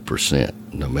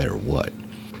 100% no matter what.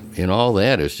 And all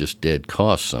that is just dead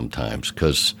cost sometimes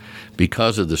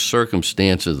because of the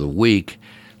circumstance of the week.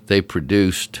 They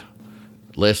produced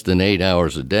less than 8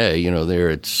 hours a day. They're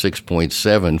at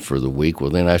 6.7 for the week. Well,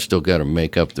 then I still got to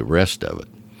make up the rest of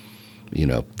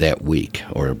it, that week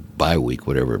or by week,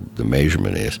 whatever the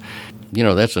measurement is.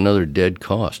 That's another dead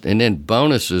cost. And then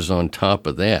bonuses on top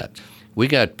of that. We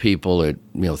got people at,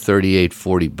 $38,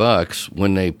 $40.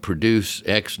 When they produce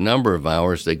X number of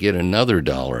hours, they get another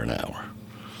 $1 an hour.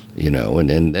 And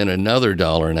then another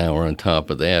 $1 an hour on top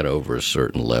of that over a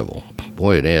certain level.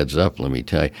 Boy, it adds up, let me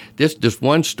tell you. This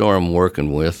one store I'm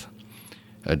working with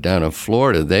down in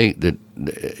Florida,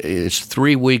 it's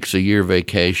 3 weeks a year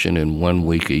vacation and 1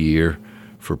 week a year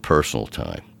for personal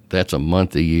time. That's a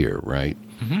month a year, right?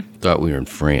 Mm-hmm. Thought we were in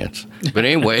France. But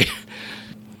anyway,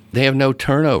 they have no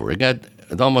turnover.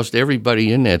 Almost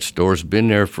everybody in that store's been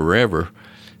there forever,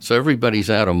 so everybody's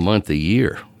out a month a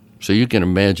year. So you can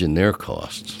imagine their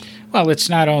costs. Well, it's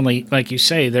not only, like you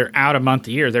say, they're out a month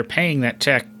a year. They're paying that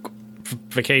tech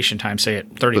vacation time, say at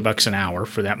 $30 an hour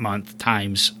for that month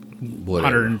times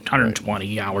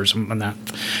 120 hours a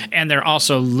month. And they're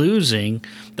also losing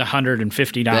the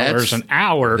 $150 an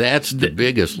hour. That's the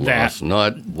biggest loss,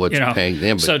 not what's paying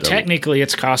them. So technically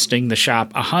it's costing the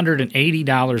shop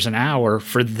 $180 an hour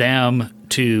for them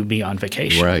to be on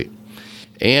vacation. Right.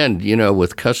 And,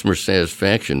 with customer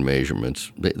satisfaction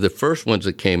measurements, the first ones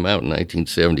that came out in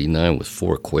 1979 was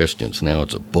 4 questions. Now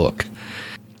it's a book.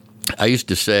 I used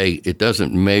to say it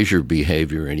doesn't measure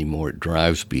behavior anymore. It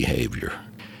drives behavior.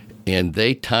 And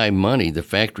they tie money, the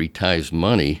factory ties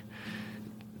money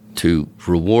to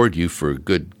reward you for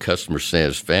good customer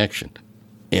satisfaction.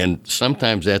 And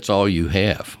sometimes that's all you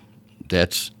have.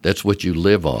 That's what you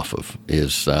live off of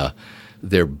is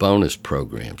their bonus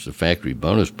programs, the factory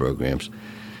bonus programs.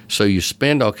 So you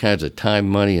spend all kinds of time,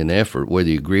 money, and effort, whether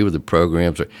you agree with the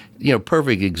programs or,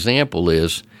 perfect example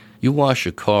is you wash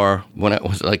a car. When I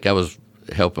was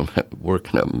helping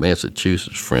working up in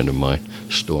Massachusetts, friend of mine,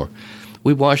 store.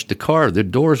 We washed the car. The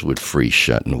doors would freeze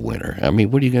shut in the winter. I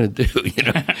mean, what are you going to do?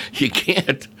 You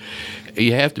can't.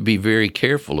 You have to be very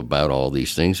careful about all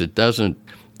these things.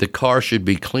 The car should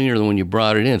be cleaner than when you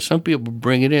brought it in. Some people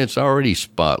bring it in, it's already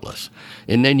spotless.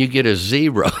 And then you get a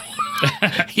 0.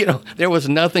 There was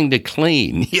nothing to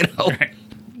clean, Right.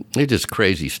 It's just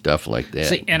crazy stuff like that.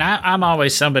 See, and I'm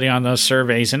always somebody on those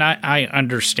surveys, and I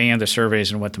understand the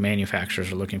surveys and what the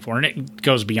manufacturers are looking for, and it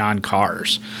goes beyond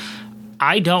cars.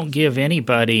 I don't give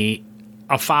anybody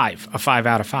a 5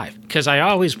 out of 5, because I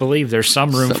always believe there's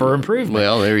some room for improvement.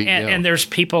 Well, there you go. And there's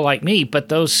people like me, but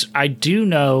those I do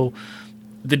know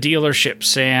the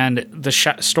dealerships and the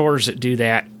stores that do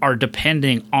that are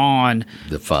depending on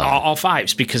the 5. all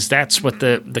 5s, because that's what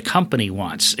the company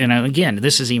wants. And again,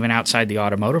 this is even outside the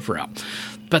automotive realm.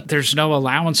 But there's no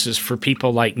allowances for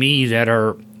people like me that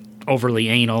are overly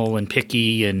anal and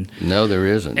picky. And no, there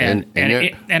isn't. And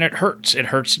it hurts. It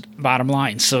hurts bottom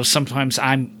line. So sometimes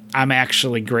I'm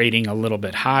actually grading a little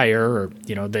bit higher, or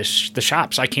the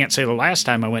shops. I can't say the last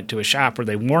time I went to a shop where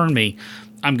they warned me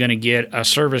I'm going to get a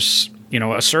service,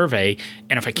 a survey,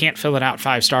 and if I can't fill it out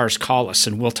 5 stars, call us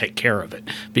and we'll take care of it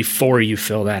before you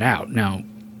fill that out. Now,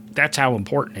 that's how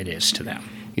important it is to them.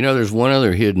 There's one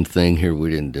other hidden thing here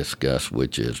we didn't discuss,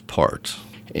 which is parts.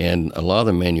 And a lot of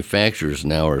the manufacturers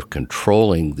now are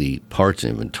controlling the parts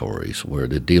inventories, where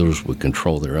the dealers would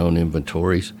control their own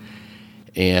inventories.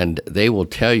 And they will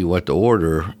tell you what to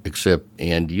order,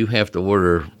 and you have to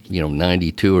order,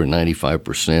 92 or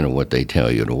 95% of what they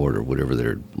tell you to order, whatever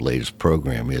their latest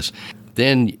program is.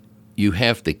 Then you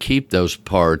have to keep those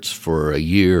parts for a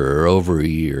year or over a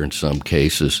year in some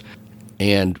cases.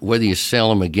 and whether you sell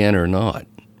them again or not.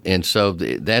 And so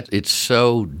that it's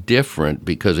so different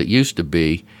because it used to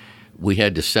be we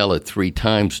had to sell it 3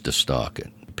 times to stock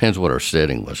it. Depends what our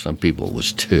setting was. Some people it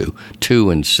was 2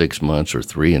 in 6 months or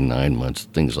 3 in 9 months,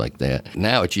 things like that.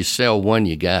 Now, if you sell one,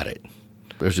 you got it.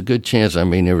 There's a good chance I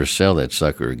may never sell that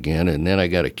sucker again, and then I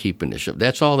got to keep in the shop.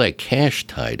 That's all that cash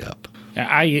tied up.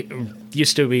 I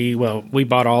used to be, we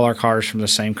bought all our cars from the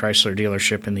same Chrysler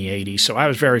dealership in the 80s, so I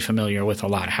was very familiar with a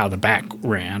lot of how the back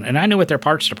ran, and I knew what their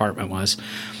parts department was.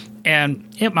 And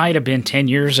it might have been 10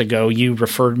 years ago you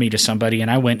referred me to somebody,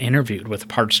 and I went and interviewed with the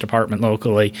parts department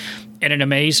locally, and it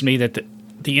amazed me that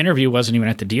the interview wasn't even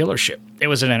at the dealership. It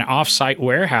was in an off-site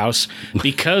warehouse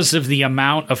because of the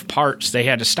amount of parts they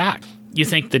had to stock. You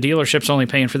think the dealership's only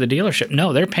paying for the dealership.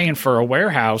 No, they're paying for a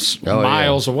warehouse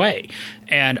miles away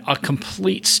and a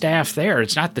complete staff there.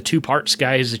 It's not the 2 parts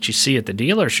guys that you see at the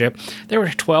dealership. There were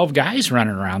 12 guys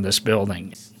running around this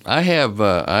building. I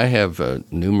have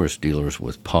numerous dealers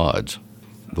with pods,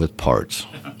 with parts.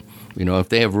 If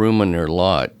they have room in their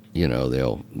lot,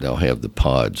 they'll have the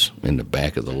pods in the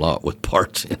back of the lot with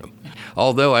parts in them.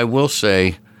 Although I will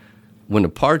say, when the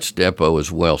parts depot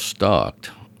is well stocked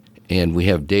and we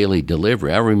have daily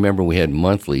delivery, I remember we had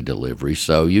monthly delivery,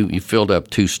 so you filled up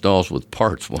 2 stalls with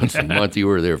parts once a month. You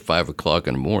were there at 5 o'clock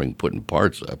in the morning putting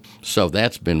parts up. So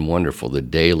that's been wonderful, the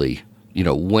daily,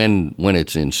 when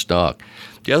it's in stock.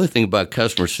 The other thing about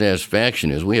customer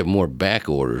satisfaction is we have more back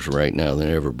orders right now than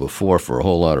ever before for a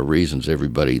whole lot of reasons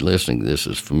everybody listening to this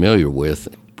is familiar with.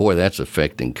 Boy, that's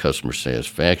affecting customer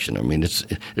satisfaction. I mean,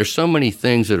 there's so many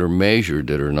things that are measured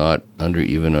that are not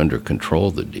even under control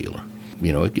of the dealer.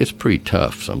 It gets pretty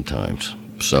tough sometimes.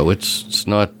 So it's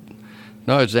not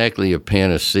exactly a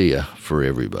panacea for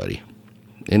everybody.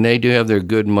 And they do have their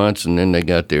good months, and then they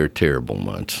got their terrible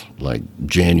months, like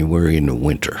January in the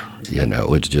winter.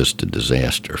 It's just a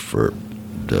disaster for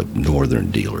the northern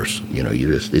dealers.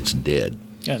 It's dead.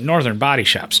 Yeah, northern body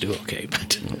shops do okay,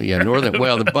 but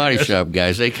the body shop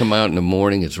guys, they come out in the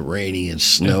morning. It's rainy, it's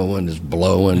snowing, it's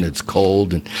blowing, it's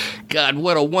cold, and God,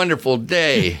 what a wonderful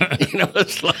day!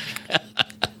 It's like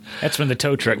that's when the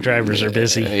tow truck drivers are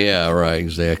busy. Yeah, right,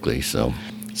 exactly. So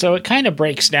it kind of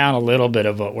breaks down a little bit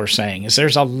of what we're saying is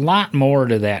there's a lot more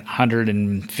to that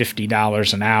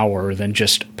 $150 an hour than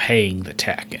just paying the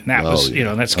tech. And that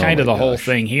that's kind of the whole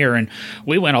thing here. And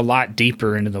we went a lot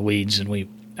deeper into the weeds than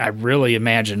I really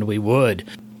imagined we would.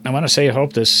 I want to say I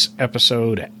hope this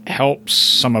episode helps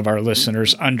some of our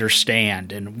listeners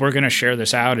understand. And we're going to share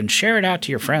this out and share it out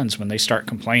to your friends when they start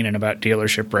complaining about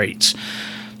dealership rates.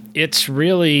 It's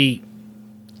really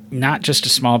not just a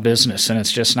small business, and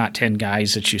it's just not 10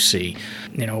 guys that you see.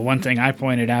 One thing I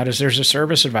pointed out is there's a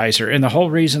service advisor, and the whole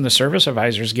reason the service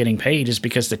advisor is getting paid is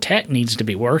because the tech needs to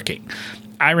be working.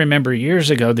 I remember years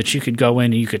ago that you could go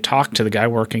in and you could talk to the guy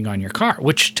working on your car,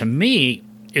 which to me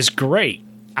is great.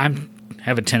 I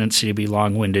have a tendency to be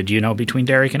long-winded. Between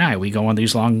Derek and I, we go on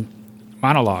these long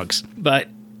monologues. But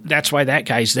that's why that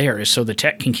guy's there, is so the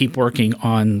tech can keep working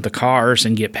on the cars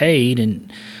and get paid.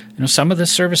 And some of the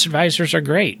service advisors are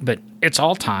great, but it's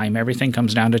all time. Everything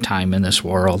comes down to time in this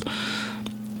world.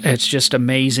 It's just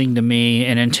amazing to me.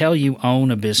 And until you own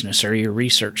a business or you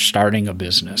research starting a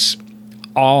business,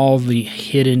 all the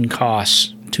hidden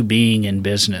costs to being in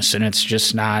business, and it's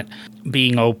just not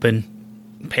being open,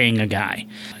 paying a guy.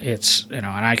 It's, and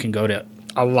I can go to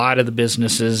a lot of the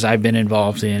businesses I've been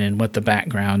involved in and what the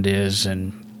background is,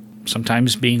 and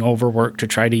sometimes being overworked to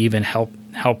try to even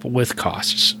help with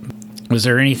costs. Was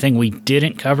there anything we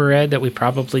didn't cover, Ed, that we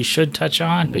probably should touch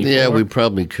on? Yeah, we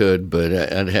probably could, but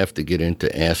I'd have to get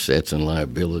into assets and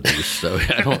liabilities, so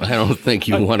I don't think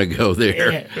you want to go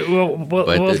there. Yeah,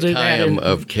 but the time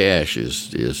of cash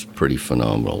is pretty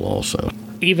phenomenal also.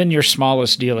 Even your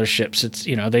smallest dealerships, it's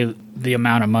the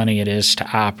amount of money it is to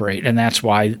operate, and that's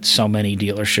why so many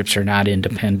dealerships are not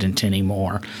independent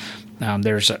anymore.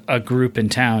 There's a group in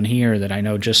town here that I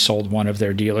know just sold one of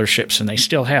their dealerships, and they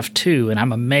still have 2, and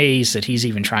I'm amazed that he's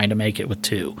even trying to make it with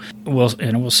 2.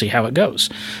 We'll see how it goes.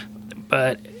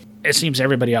 But it seems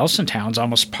everybody else in town's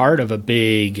almost part of a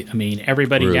big,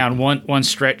 everybody group. Down one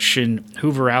stretch in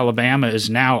Hoover, Alabama is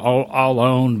now all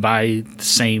owned by the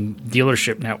same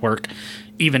dealership network,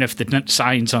 even if the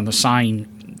signs on the sign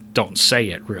don't say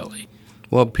it really.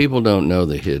 Well, people don't know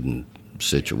the hidden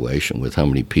situation with how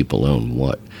many people own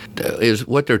what. Is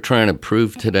what they're trying to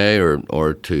prove today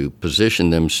or to position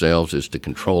themselves is to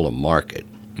control a market.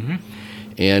 Mm-hmm.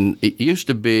 And it used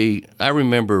to be, I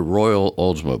remember Royal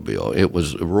Oldsmobile. It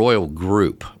was Royal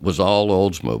Group, was all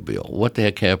Oldsmobile. What the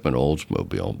heck happened to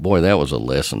Oldsmobile? Boy, that was a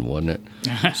lesson, wasn't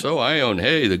it? So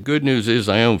the good news is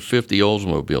I own 50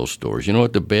 Oldsmobile stores. You know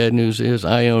what the bad news is?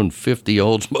 I own 50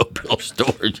 Oldsmobile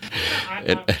stores.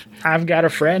 I've got a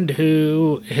friend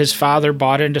who his father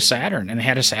bought into Saturn and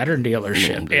had a Saturn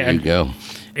dealership. There you go.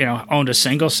 Owned a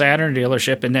single Saturn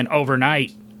dealership, and then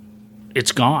overnight,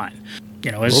 it's gone.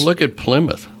 Well, look at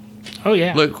Plymouth. Oh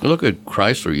yeah. Look at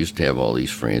Chrysler. Used to have all these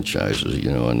franchises,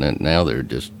 and then now they're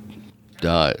just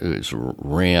Dodge. It's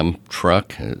Ram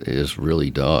truck is really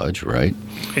Dodge, right?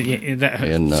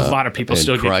 And a lot of people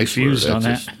still get confused on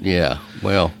that. Yeah.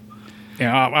 Well.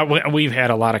 We've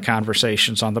had a lot of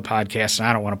conversations on the podcast, and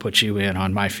I don't want to put you in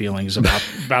on my feelings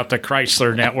about the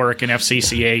Chrysler network and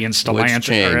FCCA and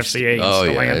Stellantis, or FCA and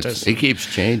Stellantis. It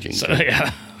keeps changing. So,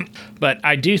 yeah. But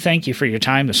I do thank you for your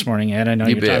time this morning, Ed. I know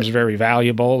your time is very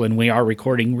valuable, and we are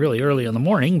recording really early in the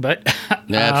morning, but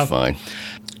that's fine.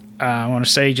 I want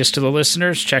to say just to the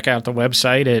listeners, check out the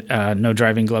website at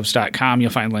nodrivinggloves.com. You'll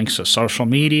find links to social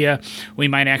media. We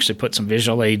might actually put some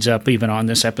visual aids up even on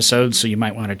this episode, so you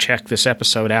might want to check this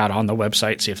episode out on the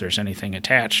website, see if there's anything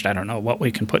attached. I don't know what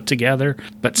we can put together,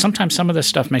 but sometimes some of this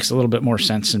stuff makes a little bit more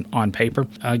sense on paper.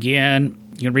 Again,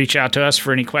 you can reach out to us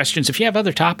for any questions. If you have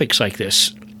other topics like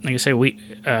this, like I say,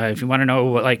 if you want to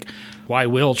know why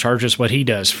Will charges what he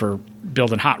does for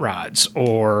building hot rods,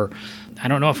 or I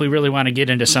don't know if we really want to get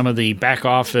into some of the back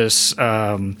office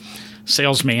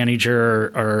sales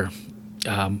manager or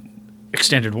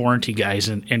extended warranty guys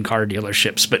in car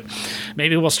dealerships, but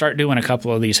maybe we'll start doing a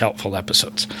couple of these helpful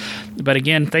episodes. But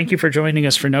again, thank you for joining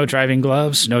us for No Driving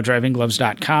Gloves,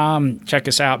 nodrivinggloves.com. Check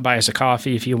us out, buy us a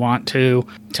coffee if you want to.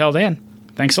 Till then,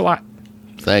 thanks a lot.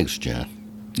 Thanks, John.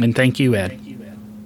 And thank you, Ed.